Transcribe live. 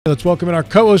Let's welcome in our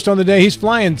co-host on the day. He's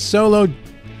flying solo. New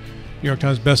York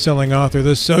Times best-selling author,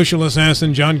 the social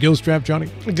assassin, John Gilstrap.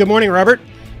 Johnny. Good morning, Robert.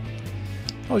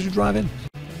 How was your drive in?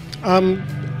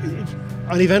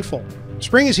 Uneventful.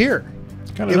 Spring is here.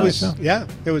 Kind of nice, huh? Yeah,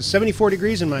 it was 74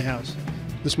 degrees in my house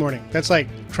this morning. That's like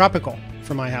tropical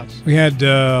for my house. We had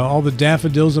all the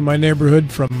daffodils in my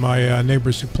neighborhood from my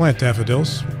neighbors who plant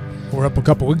daffodils. Were up a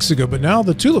couple weeks ago, but now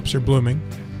the tulips are blooming.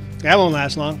 That won't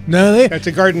last long. No, that's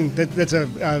a garden. That's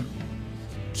a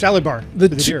salad bar.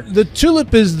 The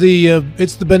tulip is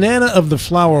it's the banana of the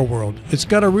flower world. It's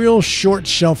got a real short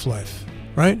shelf life,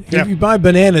 right? Yeah. If you buy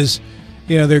bananas,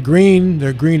 they're green,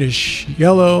 they're greenish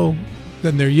yellow,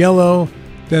 then they're yellow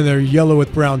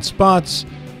with brown spots,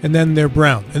 and then they're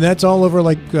brown, and that's all over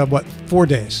 4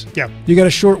 days. Yeah, you got a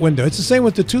short window. It's the same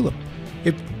with the tulip.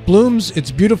 It blooms,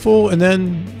 it's beautiful, and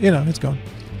then it's gone.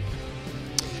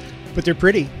 But they're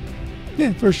pretty.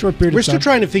 Yeah, for a short period of time. We're still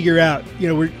trying to figure out,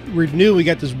 we're new, we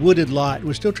got this wooded lot.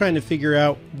 We're still trying to figure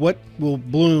out what will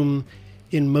bloom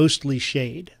in mostly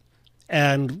shade.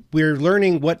 And we're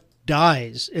learning what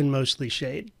dies in mostly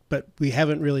shade, but we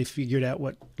haven't really figured out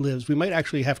what lives. We might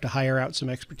actually have to hire out some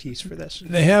expertise for this.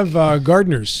 They have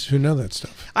gardeners who know that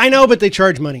stuff. I know, but they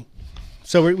charge money.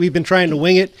 So we've been trying to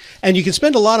wing it. And you can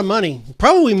spend a lot of money,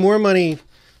 probably more money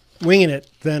winging it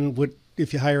than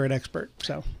if you hire an expert.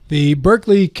 So the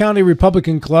Berkeley County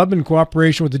Republican Club, in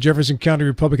cooperation with the Jefferson County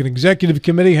Republican Executive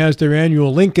Committee, has their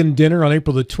annual Lincoln Dinner on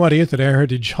April the 20th at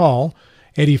Heritage Hall,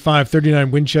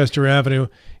 8539 Winchester Avenue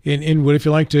in Inwood. If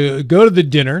you'd like to go to the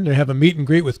dinner, they have a meet and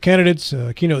greet with candidates,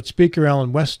 keynote speaker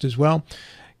Alan West as well.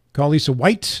 Call Lisa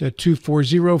White at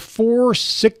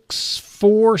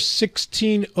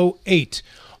 240-464-1608.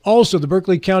 Also, the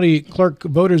Berkeley County Clerk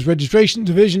Voters Registration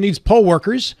Division needs poll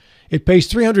workers. It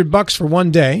pays $300 for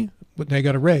 1 day, but they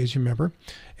got a raise, you remember,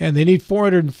 and they need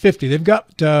 450. They've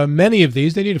got many of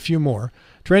these. They need a few more.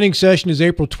 Training session is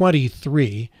April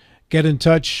 23. Get in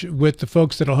touch with the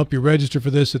folks that'll help you register for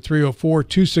this at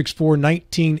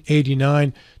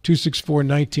 304-264-1989,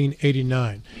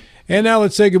 264-1989. And now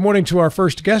let's say good morning to our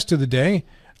first guest of the day,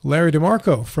 Larry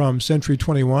DeMarco from Century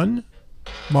 21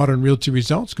 Modern Realty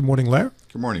Results. Good morning, Larry.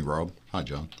 Good morning, Rob. Hi,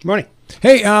 John. Good morning.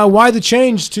 Hey, why the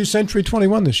change to Century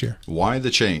 21 this year? Why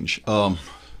the change? I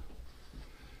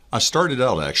started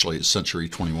out actually at Century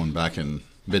 21 back in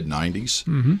mid-90s.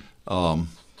 Mm-hmm.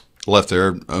 Left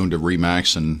there, owned a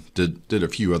Remax, and did a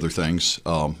few other things.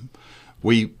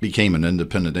 We became an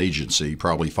independent agency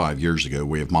probably 5 years ago.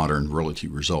 We have Modern Realty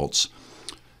Results.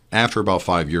 After about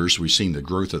 5 years, we've seen the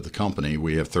growth of the company.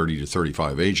 We have 30 to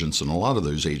 35 agents, and a lot of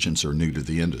those agents are new to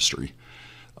the industry.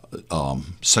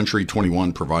 Century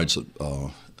 21 provides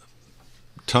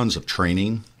tons of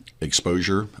training,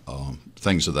 exposure,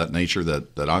 things of that nature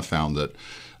that I've found that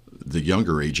the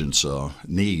younger agents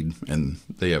need, and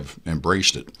they have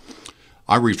embraced it.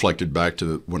 I reflected back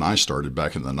to when I started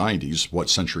back in the 90s, what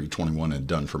Century 21 had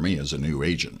done for me as a new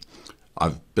agent.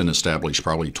 I've been established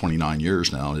probably 29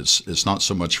 years now. It's not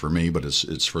so much for me, but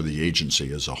it's for the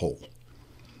agency as a whole.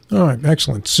 All right,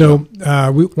 excellent. So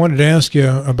we wanted to ask you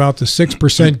about the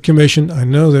 6% commission. I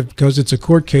know that because it's a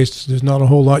court case, there's not a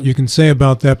whole lot you can say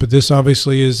about that, but this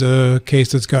obviously is a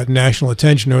case that's got national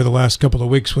attention over the last couple of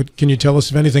weeks. What can you tell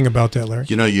us, if anything, about that, Larry?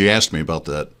 You asked me about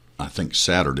that, I think,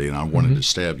 Saturday, and I wanted to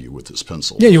stab you with this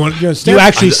pencil. Yeah, you stab. You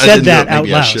actually said that out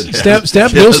loud.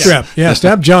 Stab Gilstrap. Yeah,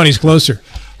 stab Johnny's closer.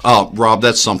 Rob,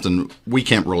 that's something we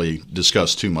can't really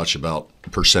discuss too much about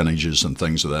percentages and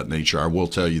things of that nature. I will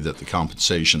tell you that the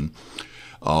compensation,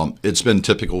 it's been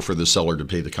typical for the seller to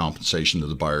pay the compensation to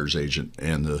the buyer's agent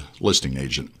and the listing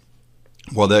agent.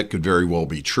 While that could very well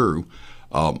be true,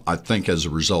 I think as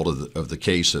a result of the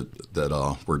case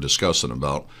that we're discussing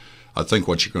about, I think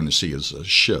what you're going to see is a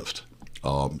shift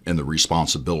in the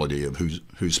responsibility of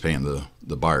who's paying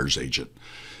the buyer's agent.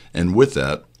 And with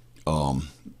that,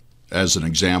 as an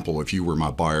example, if you were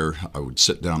my buyer, I would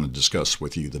sit down and discuss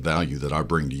with you the value that I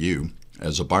bring to you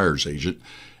as a buyer's agent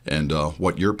and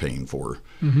what you're paying for.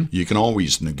 Mm-hmm. You can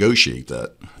always negotiate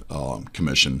that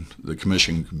commission. The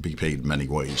commission can be paid many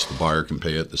ways. The buyer can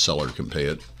pay it, the seller can pay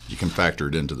it. You can factor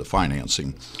it into the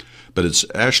financing. But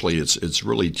it's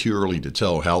really too early to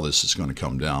tell how this is going to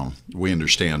come down. We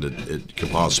understand it could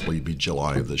possibly be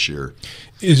July of this year.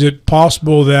 Is it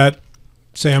possible that,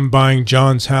 say I'm buying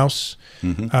John's house,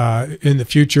 in the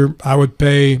future, I would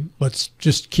pay, let's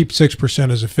just keep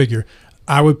 6% as a figure.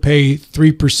 I would pay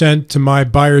 3% to my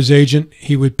buyer's agent.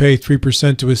 He would pay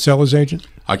 3% to his seller's agent.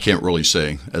 I can't really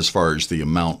say as far as the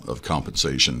amount of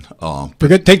compensation. Take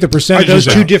the Are percentages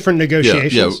those two out. different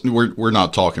negotiations? Yeah, we're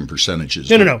not talking percentages.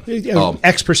 No.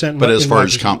 X percent. But as far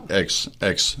as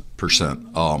X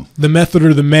percent, The method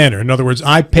or the manner. In other words,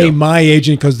 I pay my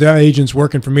agent because that agent's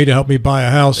working for me to help me buy a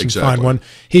house and find one.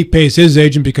 He pays his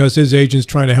agent because his agent's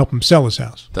trying to help him sell his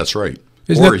house. That's right.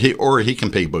 Isn't Or he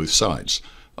can pay both sides.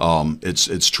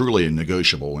 It's truly a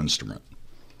negotiable instrument.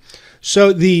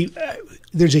 So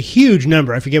there's a huge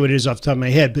number. I forget what it is off the top of my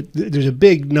head, but there's a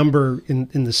big number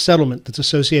in the settlement that's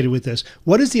associated with this.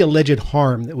 What is the alleged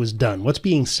harm that was done? What's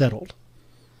being settled?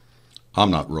 I'm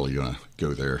not really going to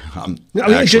go there. I'm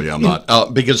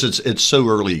not because it's so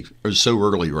early. It's so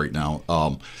early right now.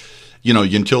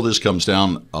 Until this comes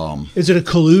down. Is it a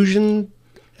collusion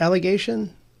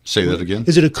allegation? Say that again.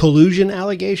 Is it a collusion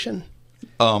allegation?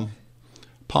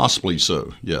 Possibly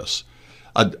so. Yes.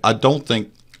 I don't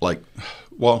think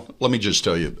Well, let me just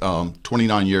tell you,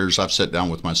 29 years I've sat down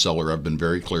with my seller. I've been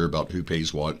very clear about who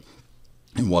pays what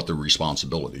and what the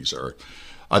responsibilities are.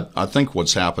 I think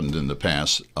what's happened in the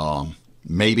past,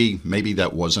 maybe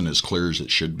that wasn't as clear as it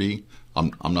should be.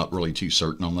 I'm not really too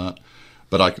certain on that.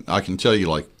 But I can tell you,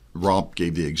 like Rob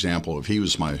gave the example, if he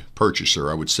was my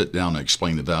purchaser, I would sit down and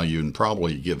explain the value and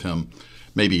probably give him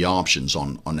maybe options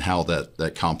on how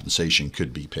that compensation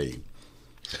could be paid.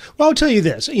 Well, I'll tell you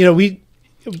this. I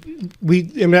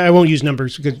won't use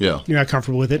numbers because you're not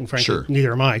comfortable with it, and frankly,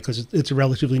 neither am I, because it's a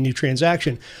relatively new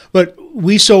transaction. But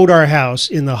we sold our house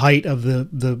in the height of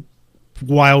the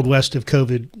wild west of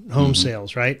COVID home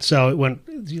sales, right? So it went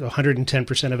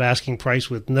 110% of asking price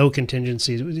with no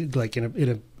contingencies, like in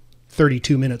a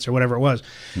 32 minutes or whatever it was.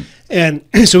 And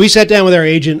so we sat down with our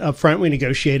agent up front. We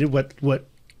negotiated what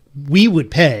we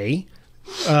would pay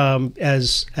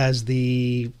as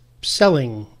the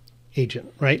selling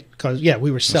agent, right? Because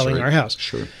we were selling our house.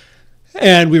 Sure.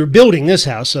 And we were building this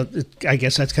house, so I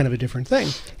guess that's kind of a different thing.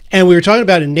 And we were talking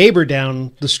about a neighbor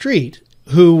down the street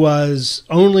who was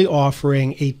only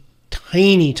offering a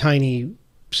tiny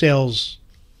sales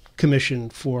commission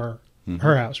for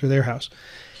her house or their house.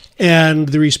 And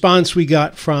the response we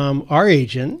got from our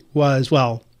agent was,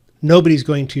 well, nobody's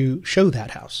going to show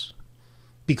that house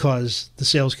because the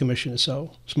sales commission is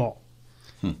so small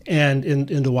and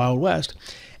in the Wild West.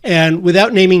 And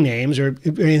without naming names or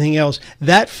anything else,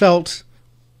 that felt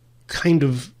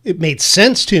it made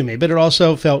sense to me, but it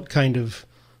also felt kind of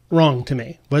wrong to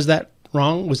me. Was that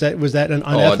wrong? Was that an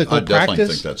unethical I definitely practice?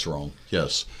 think that's wrong.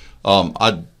 Yes.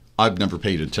 I've never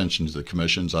paid attention to the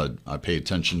commissions. I pay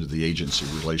attention to the agency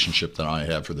relationship that I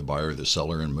have for the buyer, the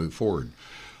seller, and move forward.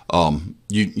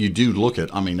 You do look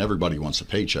at, everybody wants a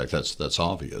paycheck. That's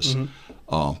obvious.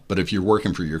 But if you're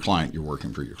working for your client, you're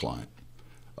working for your client.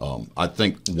 I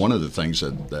think one of the things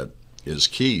that is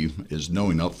key is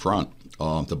knowing up front,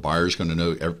 the buyer's going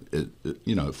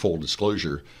to know, full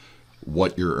disclosure,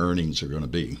 what your earnings are going to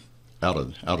be out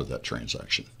of that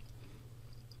transaction.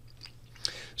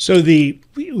 So we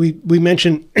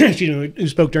mentioned, we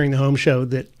spoke during the home show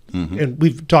that, and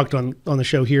we've talked on the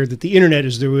show here, that the internet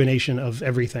is the ruination of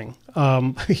everything,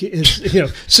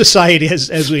 society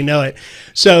as we know it.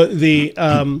 So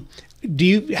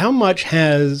how much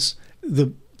has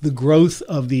the growth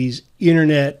of these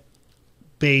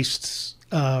internet-based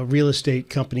real estate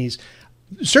companies,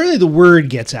 certainly the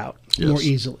word gets out more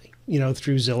easily,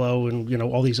 through Zillow and,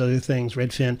 all these other things,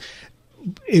 Redfin.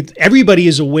 Everybody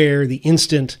is aware the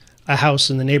instant a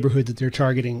house in the neighborhood that they're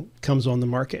targeting comes on the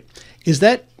market. Is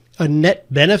that a net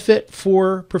benefit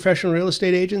for professional real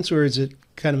estate agents, or is it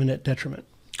kind of a net detriment?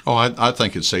 Oh, I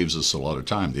think it saves us a lot of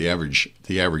time. The average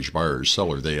buyer or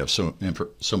seller, they have so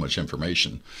much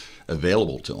information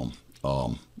available to them.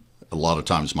 A lot of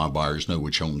times my buyers know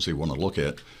which homes they want to look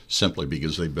at simply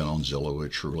because they've been on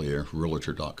Zillow, Truly, or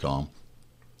Realtor.com,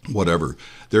 whatever.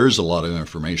 There is a lot of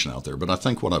information out there. But I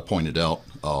think what I pointed out,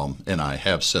 and I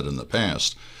have said in the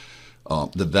past,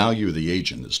 the value of the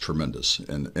agent is tremendous,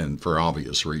 and for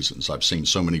obvious reasons. I've seen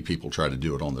so many people try to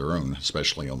do it on their own,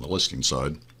 especially on the listing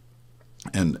side.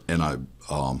 And I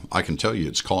can tell you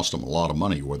it's cost them a lot of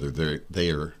money, whether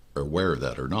they are aware of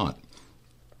that or not.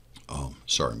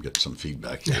 Sorry, I'm getting some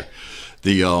feedback here.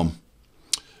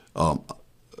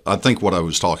 I think what I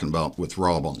was talking about with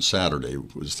Rob on Saturday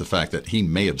was the fact that he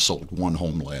may have sold one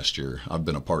home last year. I've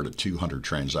been a part of 200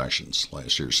 transactions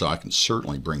last year, so I can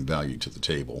certainly bring value to the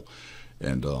table,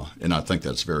 and I think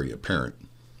that's very apparent.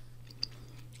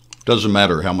 Doesn't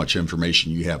matter how much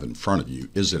information you have in front of you.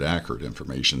 Is it accurate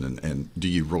information, and do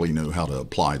you really know how to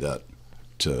apply that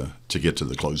to get to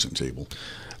the closing table?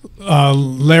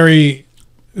 Larry,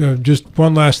 Just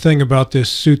one last thing about this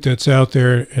suit that's out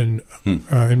there, and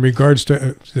in regards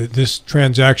to this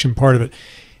transaction part of it.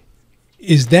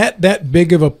 Is that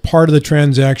big of a part of the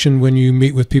transaction when you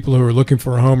meet with people who are looking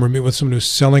for a home or meet with someone who's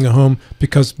selling a home?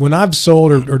 Because when I've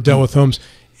sold or dealt with homes,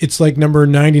 it's like number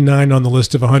 99 on the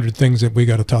list of 100 things that we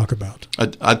got to talk about.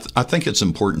 I think it's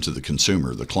important to the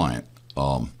consumer, the client.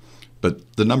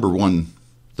 But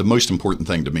the most important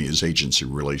thing to me is agency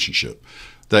relationship.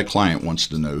 That client wants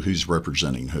to know who's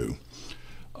representing who.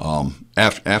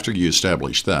 After you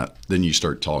establish that, then you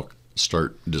start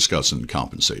discussing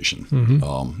compensation.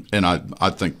 And I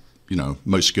think,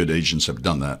 most good agents have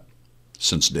done that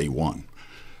since day one.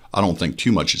 I don't think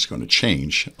too much is going to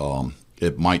change.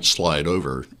 It might slide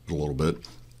over a little bit.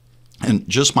 And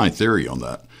just my theory on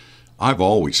that, I've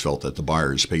always felt that the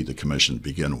buyers paid the commission to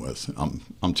begin with.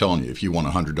 I'm telling you, if you want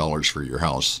 $100 for your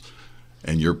house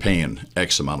and you're paying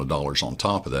X amount of dollars on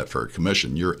top of that for a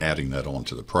commission, you're adding that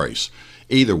onto the price.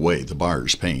 Either way, the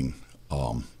buyer's paying.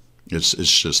 It's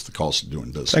just the cost of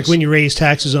doing business. Like when you raise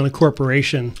taxes on a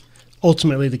corporation,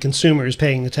 ultimately the consumer is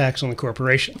paying the tax on the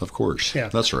corporation. Of course. Yeah.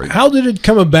 That's right. How did it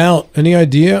come about? Any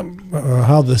idea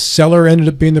how the seller ended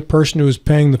up being the person who was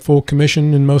paying the full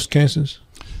commission in most cases?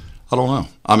 I don't know.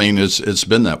 I mean, it's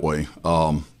been that way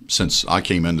since I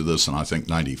came into this in, I think,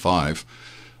 95.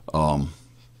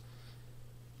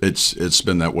 It's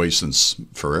been that way since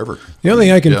forever. The only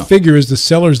thing I can figure is the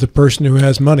seller's the person who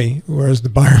has money, whereas the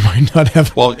buyer might not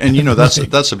have. Well, and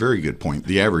that's a very good point.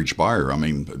 The average buyer, I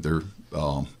mean,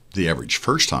 the average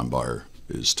first-time buyer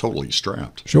is totally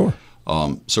strapped. Sure.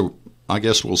 So I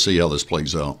guess we'll see how this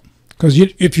plays out. Because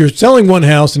if you're selling one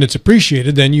house and it's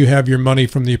appreciated, then you have your money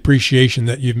from the appreciation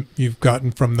that you've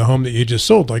gotten from the home that you just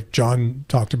sold, like John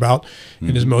talked about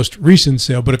in his most recent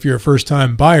sale. But if you're a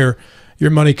first-time buyer, your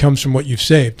money comes from what you've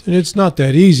saved. And it's not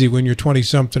that easy when you're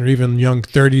 20-something or even young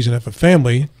 30s and have a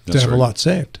family to have a lot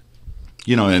saved.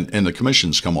 And the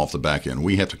commissions come off the back end.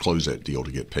 We have to close that deal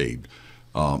to get paid.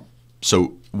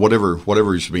 So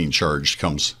whatever is being charged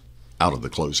comes out of the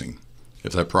closing.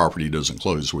 If that property doesn't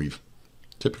close, we've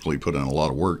typically put in a lot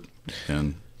of work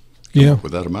and come up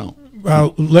with that amount.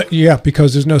 Well,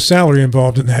 because there's no salary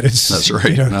involved in that. That's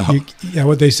right.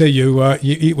 What they say, you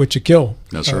eat what you kill.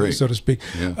 That's right, so to speak.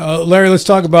 Yeah. Larry, let's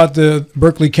talk about the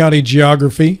Berkeley County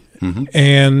geography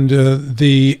and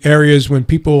the areas when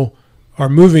people are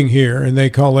moving here and they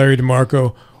call Larry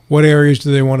DeMarco. What areas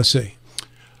do they want to see?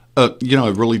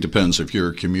 It really depends if you're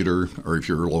a commuter or if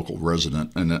you're a local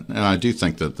resident. And I do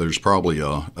think that there's probably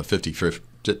a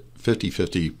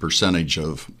 50-50 percentage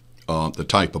of the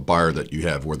type of buyer that you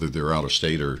have, whether they're out of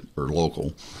state or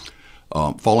local.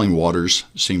 Falling Waters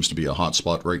seems to be a hot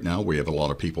spot right now. We have a lot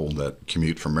of people that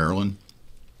commute from Maryland.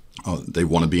 They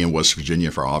want to be in West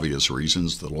Virginia for obvious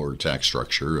reasons, the lower tax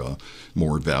structure,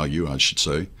 more value, I should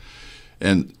say.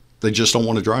 And they just don't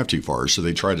want to drive too far, so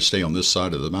they try to stay on this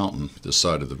side of the mountain, this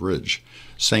side of the ridge.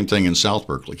 Same thing in South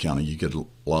Berkeley County. You get a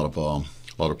lot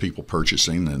of people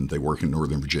purchasing, and they work in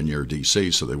Northern Virginia or D.C.,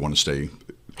 so they want to stay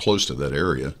close to that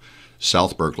area.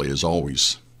 South Berkeley has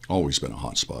always been a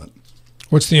hot spot.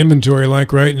 What's the inventory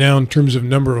like right now in terms of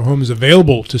number of homes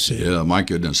available to see? Yeah, my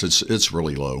goodness, it's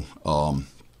really low.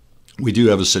 We do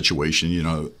have a situation,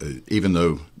 even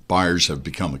though buyers have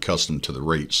become accustomed to the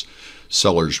rates,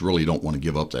 sellers really don't want to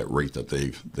give up that rate that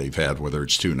they've had, whether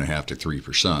it's 2.5% to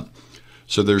 3%.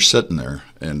 So they're sitting there,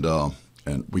 and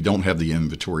we don't have the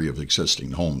inventory of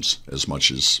existing homes as much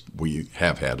as we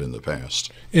have had in the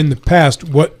past. In the past,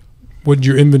 what would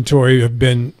your inventory have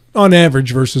been on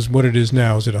average versus what it is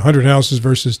now? Is it 100 houses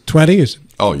versus 20? Is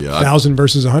it 1,000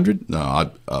 versus 100?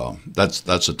 No,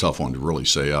 that's a tough one to really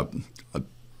say.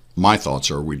 My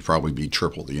thoughts are we'd probably be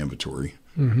triple the inventory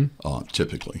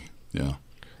typically. Yeah.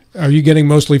 Are you getting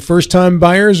mostly first-time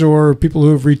buyers or people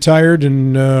who have retired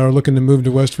and are looking to move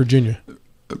to West Virginia?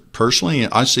 Personally,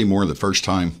 I see more of the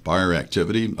first-time buyer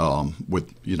activity.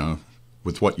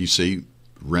 With what you see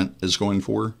rent is going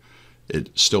for, it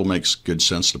still makes good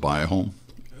sense to buy a home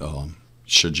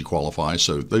should you qualify.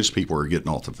 So those people are getting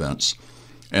off the fence,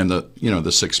 and the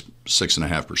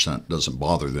 6.5% doesn't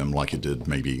bother them like it did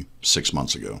maybe 6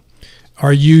 months ago.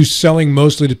 Are you selling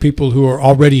mostly to people who are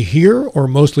already here or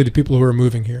mostly to people who are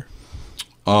moving here?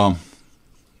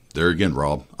 There again,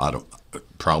 Rob,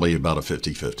 probably about a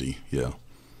 50-50. Yeah.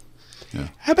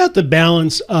 How about the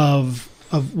balance of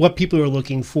what people are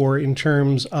looking for in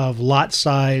terms of lot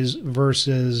size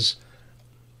versus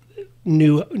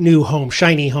new home,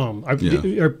 shiny home?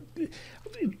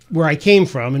 Where I came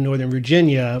from in Northern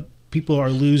Virginia, people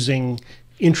are losing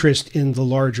interest in the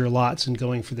larger lots and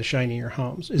going for the shinier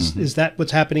homes. Is that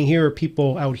what's happening here? Are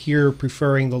people out here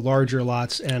preferring the larger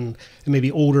lots and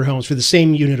maybe older homes for the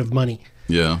same unit of money?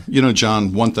 Yeah.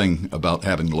 John, one thing about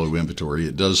having low inventory,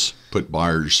 it does put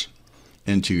buyers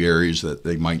into areas that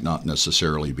they might not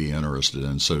necessarily be interested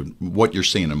in. So what you're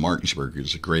seeing in Martinsburg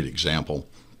is a great example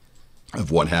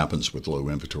of what happens with low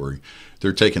inventory.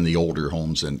 They're taking the older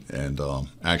homes and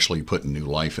actually putting new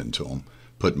life into them,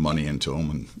 putting money into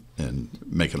them, and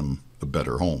making them a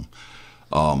better home.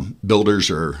 Builders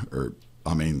are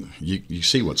I mean, you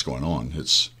see what's going on.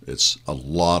 It's a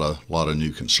lot of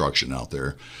new construction out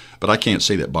there, but I can't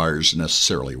say that buyers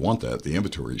necessarily want that. The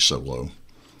inventory is so low,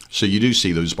 so you do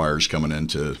see those buyers coming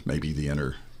into maybe the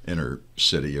inner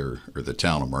city or the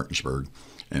town of Martinsburg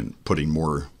and putting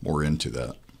more into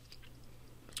that.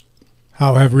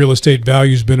 How have real estate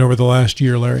values been over the last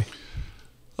year, Larry?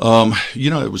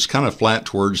 It was kind of flat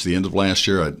towards the end of last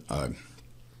year. I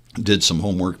did some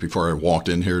homework before I walked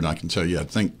in here, and I can tell you, I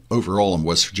think overall in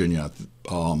West Virginia,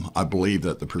 I believe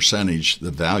that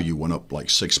the value went up like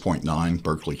 6.9.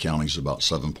 Berkeley County is about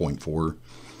 7.4.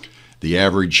 The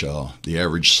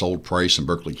average sold price in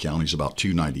Berkeley County is about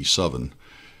 $297.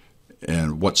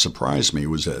 And what surprised me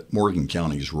was that Morgan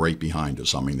County is right behind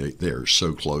us. I mean, they are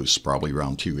so close, probably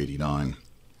around $289.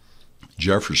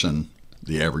 Jefferson,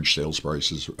 the average sales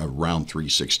price is around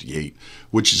 $368,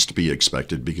 which is to be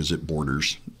expected because it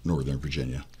borders Northern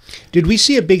Virginia. Did we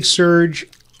see a big surge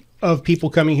of people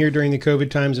coming here during the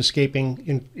COVID times,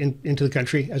 escaping into the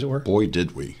country, as it were? Boy,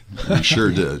 did we. We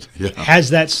sure did. Yeah. Has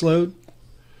that slowed?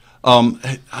 Or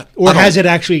has it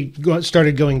actually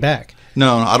started going back?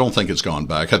 No, I don't think it's gone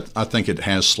back. I think it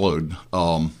has slowed.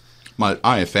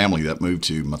 I have family that moved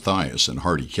to Matthias in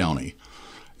Hardy County,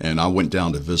 and I went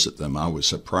down to visit them. I was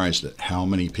surprised at how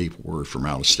many people were from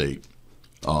out of state,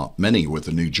 many with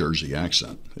a New Jersey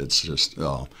accent. It's just,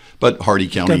 but Hardy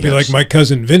County Got to be like my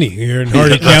cousin Vinny here in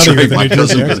Hardy that's County right, with a my New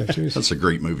Jersey cousin. accent. That's a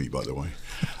great movie, by the way.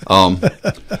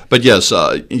 But yes,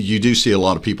 you do see a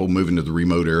lot of people moving to the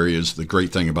remote areas. The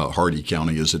great thing about Hardy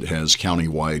County is it has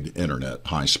countywide internet,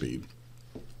 high speed.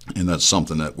 And that's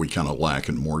something that we kind of lack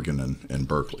in Morgan and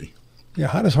Berkeley. Yeah,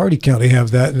 how does Hardy County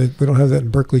have that? And we don't have that in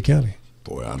Berkeley County.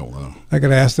 Boy, I don't know. I got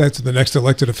to ask that to the next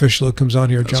elected official who comes on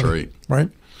here, Johnny. That's right. Right?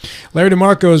 Larry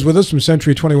DeMarco is with us from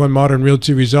Century 21 Modern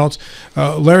Realty Results.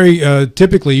 Larry,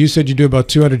 typically you said you do about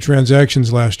 200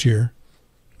 transactions last year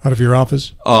out of your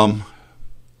office?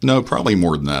 No, probably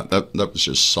more than that. That was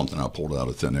just something I pulled out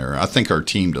of thin air. I think our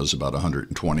team does about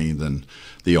 120. Then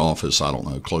the office, I don't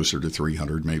know, closer to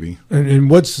 300 maybe. And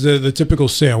what's the typical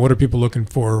sale? What are people looking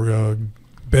for?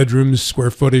 Bedrooms,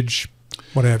 square footage,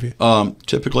 what have you?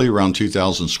 Typically around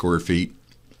 2,000 square feet.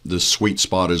 The sweet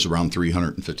spot is around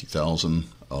 350,000.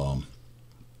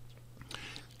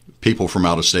 People from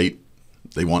out of state,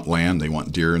 they want land, they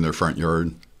want deer in their front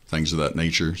yard, things of that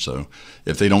nature. So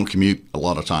if they don't commute, a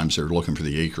lot of times they're looking for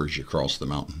the acreage across the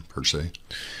mountain, per se.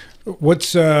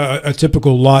 What's a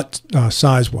typical lot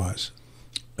size-wise?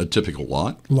 A typical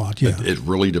lot? Lot, yeah. It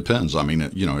really depends. I mean,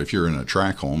 if you're in a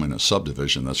tract home in a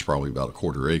subdivision, that's probably about a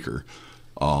quarter acre.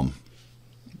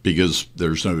 Because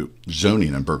there's no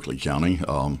zoning in Berkeley County.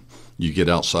 You get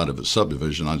outside of a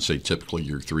subdivision, I'd say typically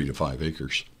you're 3 to 5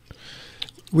 acres.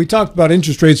 We talked about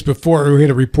interest rates before. We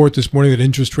had a report this morning that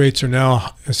interest rates are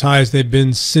now as high as they've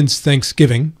been since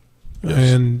Thanksgiving.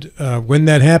 Yes. And when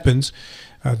that happens,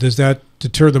 does that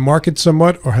deter the market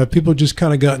somewhat, or have people just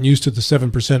kind of gotten used to the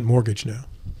 7% mortgage now?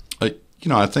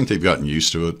 I think they've gotten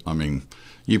used to it. I mean,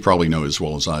 you probably know as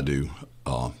well as I do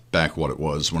back what it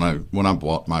was. When I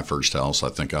bought my first house, I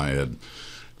think I had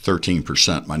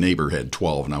 13%. My neighbor had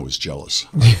 12, and I was jealous.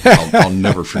 I'll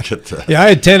never forget that. Yeah, I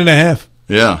had 10.5.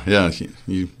 Yeah.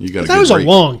 You got. That was a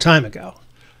long time ago.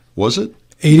 Was it?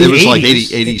 80, it was like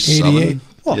 87. 88.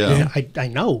 Well, yeah. I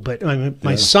know, but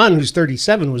my son, who's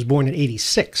 37, was born in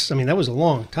 86. I mean, that was a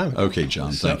long time ago. Okay,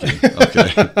 John, thank you.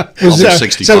 Okay. I'll be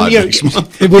 65 next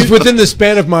month. It was within the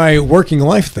span of my working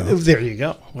life, though. There you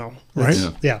go. Well, right?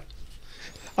 Yeah.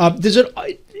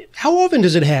 How often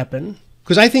does it happen?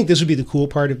 Because I think this would be the cool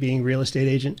part of being a real estate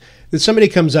agent, that somebody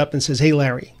comes up and says, "Hey,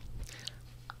 Larry,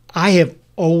 I have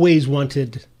always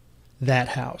wanted that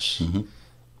house." Mm-hmm.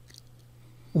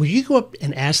 Will you go up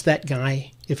and ask that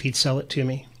guy if he'd sell it to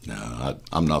me? No,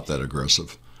 I'm not that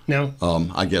aggressive. No?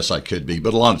 I guess I could be,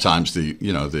 but a lot of times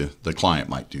the client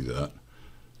might do that.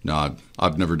 No,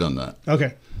 I've never done that.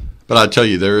 Okay. But I tell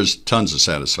you, there is tons of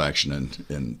satisfaction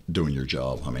in doing your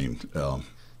job. I mean,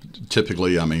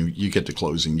 typically, you get to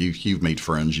closing, you've made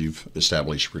friends, you've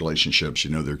established relationships,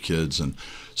 you know their kids, and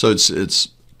so it's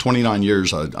 29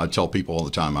 years, I tell people all the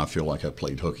time, I feel like I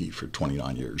played hooky for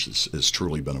 29 years. It's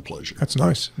truly been a pleasure. That's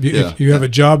nice. If you have a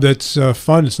job that's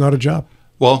fun, it's not a job.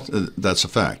 Well, that's a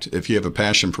fact. If you have a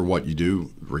passion for what you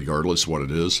do, regardless of what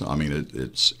it is, I mean,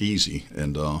 it's easy.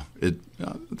 And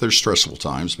there's stressful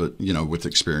times, but, with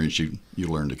experience, you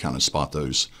learn to kind of spot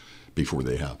those before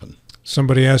they happen.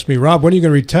 Somebody asked me, Rob, when are you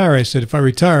going to retire? I said, if I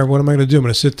retire, what am I going to do? I'm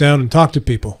going to sit down and talk to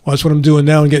people. Well, that's what I'm doing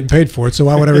now and getting paid for it, so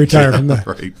why would I retire from that?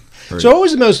 Right. So what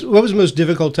was the most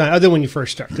difficult time, other than when you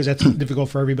first start, because that's difficult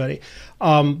for everybody?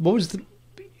 What was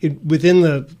within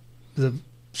the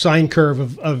sine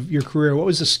curve of your career, what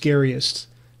was the scariest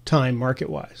time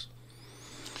market-wise?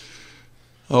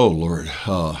 Oh, Lord.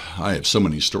 I have so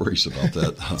many stories about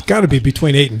that. It's got to be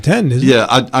between 8 and 10, isn't it?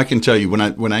 Yeah, I can tell you,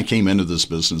 when I came into this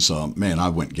business, man, I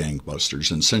went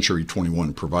gangbusters, and Century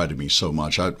 21 provided me so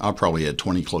much. I probably had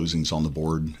 20 closings on the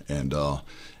board, and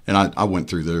I went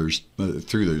through those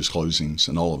closings,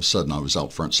 and all of a sudden I was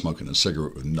out front smoking a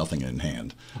cigarette with nothing in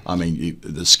hand. I mean,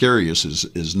 the scariest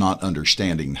is not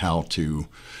understanding how to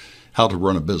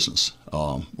run a business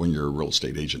when you're a real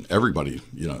estate agent. Everybody,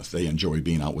 they enjoy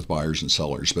being out with buyers and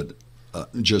sellers, but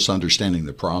just understanding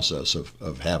the process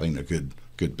of having a good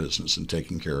business and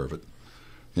taking care of it.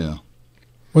 Yeah.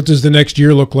 What does the next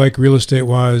year look like real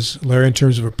estate-wise, Larry, in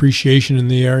terms of appreciation in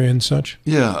the area and such?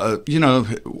 Yeah,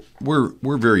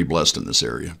 we're very blessed in this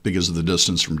area because of the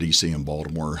distance from D.C. and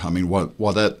Baltimore. I mean, I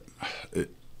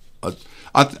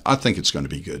think it's going to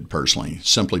be good personally,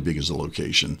 simply because of the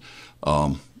location.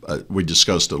 We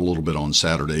discussed it a little bit on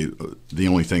Saturday. The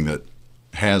only thing that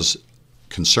has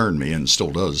concerned me, and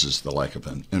still does, is the lack of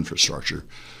infrastructure.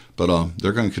 But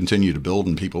they're going to continue to build,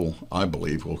 and people, I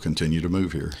believe, will continue to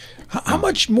move here. How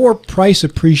much more price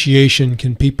appreciation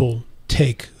can people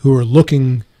take who are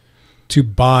looking to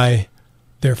buy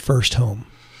their first home?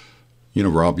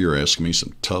 Rob, you're asking me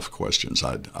some tough questions.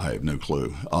 I have no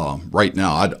clue. Right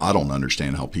now, I don't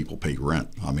understand how people pay rent.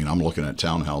 I mean, I'm looking at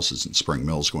townhouses in Spring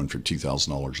Mills going for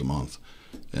 $2,000 a month.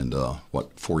 And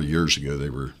 4 years ago, they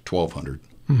were $1,200.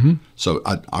 Mm-hmm. So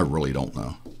I really don't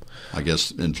know. I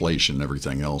guess inflation and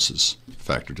everything else is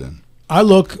factored in. I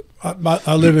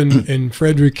live in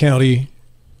Frederick County,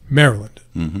 Maryland.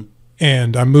 Mm-hmm.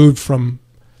 And I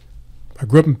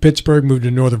grew up in Pittsburgh, moved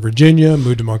to Northern Virginia,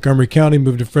 moved to Montgomery County,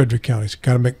 moved to Frederick County. So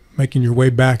kind of making your way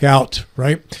back out,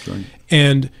 right? Right.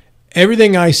 And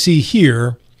everything I see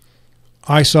here,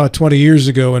 I saw 20 years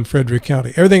ago in Frederick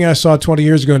County. Everything I saw 20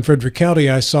 years ago in Frederick County,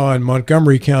 I saw in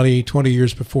Montgomery County 20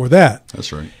 years before that.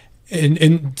 That's right.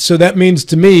 And so that means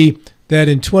to me that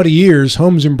in 20 years,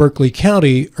 homes in Berkeley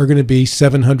County are going to be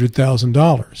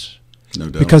 $700,000. No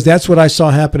doubt. Because that's what I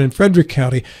saw happen in Frederick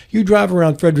County. You drive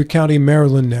around Frederick County,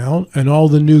 Maryland now, and all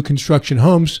the new construction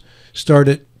homes start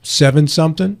at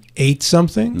 7-something,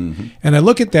 8-something. Mm-hmm. And I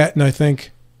look at that and I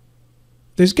think,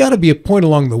 there's got to be a point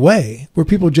along the way where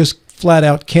people just flat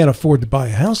out can't afford to buy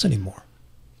a house anymore.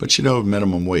 But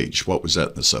minimum wage, what was that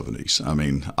in the 70s? I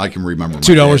mean, I can remember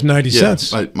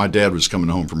 $2.90. Yeah, my dad was coming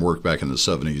home from work back in the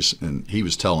 70s, and he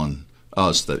was telling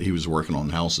us that he was working on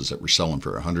houses that were selling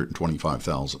for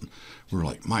 $125,000. We were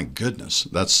like, my goodness,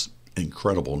 that's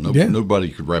incredible. Nobody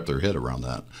could wrap their head around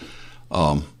that.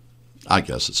 I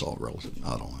guess it's all relative.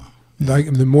 I don't know.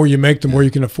 The more you make, the more you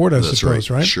can afford, I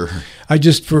suppose, right? Sure. I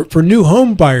just, for new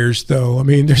home buyers, though, I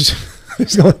mean, there's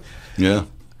yeah.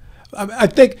 I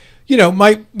think,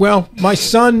 my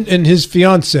son and his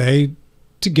fiance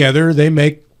together, they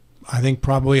make, I think,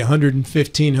 probably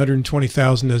 $115,000,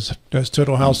 $120,000 as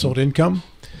total household income,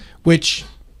 which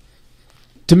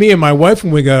to me and my wife,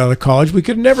 when we got out of college, we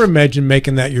could never imagine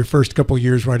making that your first couple of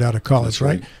years right out of college, That's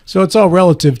right? So it's all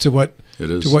relative to what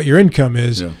your income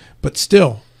is, yeah. But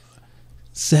still,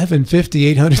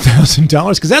 $750,000,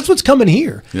 $800,000, because that's what's coming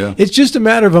here. Yeah. It's just a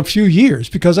matter of a few years,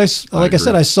 because I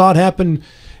said, I saw it happen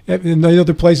in the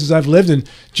other places I've lived in.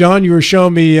 John, you were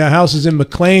showing me houses in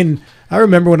McLean. I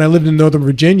remember when I lived in Northern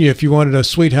Virginia, if you wanted a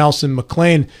sweet house in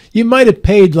McLean, you might have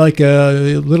paid like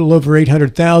a little over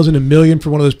 $800,000, $1 million for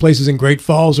one of those places in Great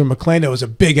Falls or McLean. That was a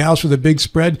big house with a big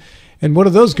spread. And what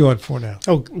are those going for now?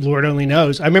 Oh, Lord only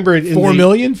knows. I remember $4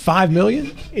 million, $5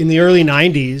 million? In the early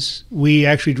 90s, we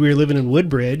were living in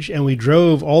Woodbridge, and we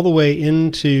drove all the way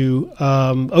into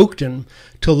Oakton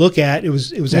to look at. It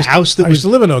was a house that I used to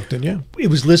live in Oakton, yeah.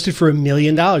 It was listed for $1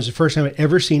 million. The first time I'd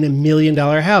ever seen $1 million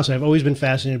house. I've always been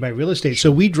fascinated by real estate. So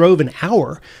we drove an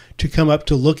hour to come up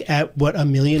to look at what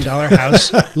 $1 million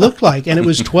house looked like. And it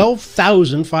was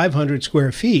 12,500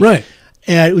 square feet. Right.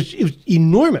 And it was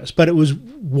enormous, but it was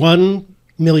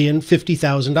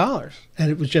 $1,050,000.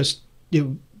 And it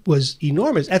was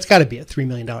enormous. That's got to be a $3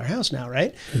 million house now,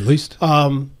 right? At least.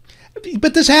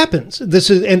 But this happens.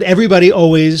 And everybody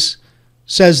always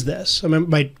says this. I mean,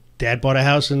 my dad bought a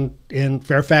house in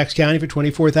Fairfax County for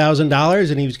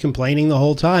 $24,000, and he was complaining the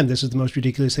whole time. This is the most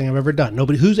ridiculous thing I've ever done.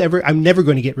 I'm never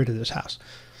going to get rid of this house.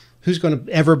 Who's going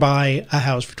to ever buy a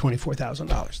house for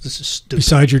 $24,000? This is stupid.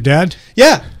 Besides your dad?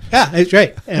 Yeah, that's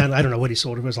right. And I don't know what he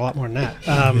sold. It was a lot more than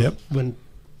that. Yep. When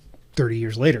 30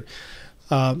 years later,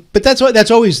 but that's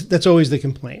always the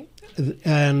complaint.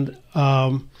 And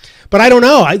but I don't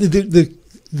know.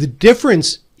 The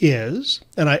difference is,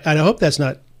 and I hope that's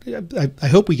not. I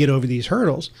hope we get over these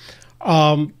hurdles.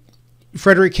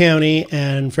 Frederick County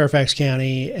and Fairfax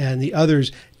County and the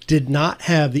others did not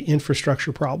have the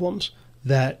infrastructure problems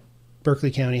that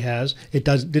Berkeley County has. It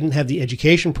didn't have the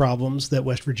education problems that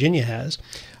West Virginia has.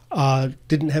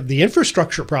 Didn't have the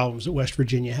infrastructure problems that West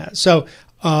Virginia has. So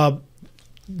I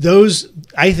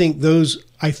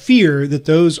fear that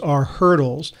those are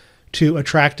hurdles to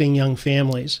attracting young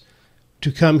families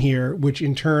to come here, which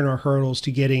in turn are hurdles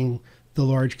to getting the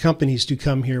large companies to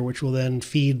come here, which will then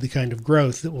feed the kind of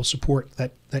growth that will support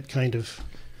that kind of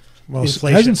inflation.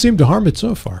 It hasn't seemed to harm it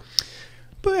so far.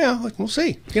 But yeah, we'll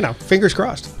see. Fingers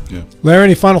crossed. Yeah. Larry,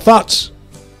 any final thoughts?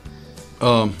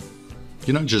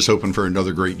 Just hoping for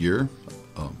another great year.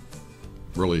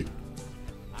 Really,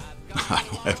 I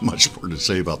don't have much more to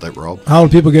say about that, Rob. How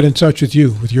do people get in touch with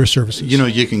you, with your services?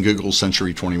 You can Google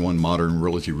Century 21 Modern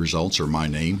Realty Results or my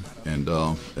name, and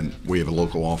we have a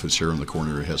local office here on the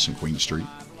corner of Hess and Queen Street.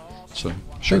 So,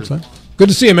 sure. Thanks, man. Good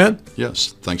to see you, man.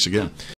 Yes, thanks again.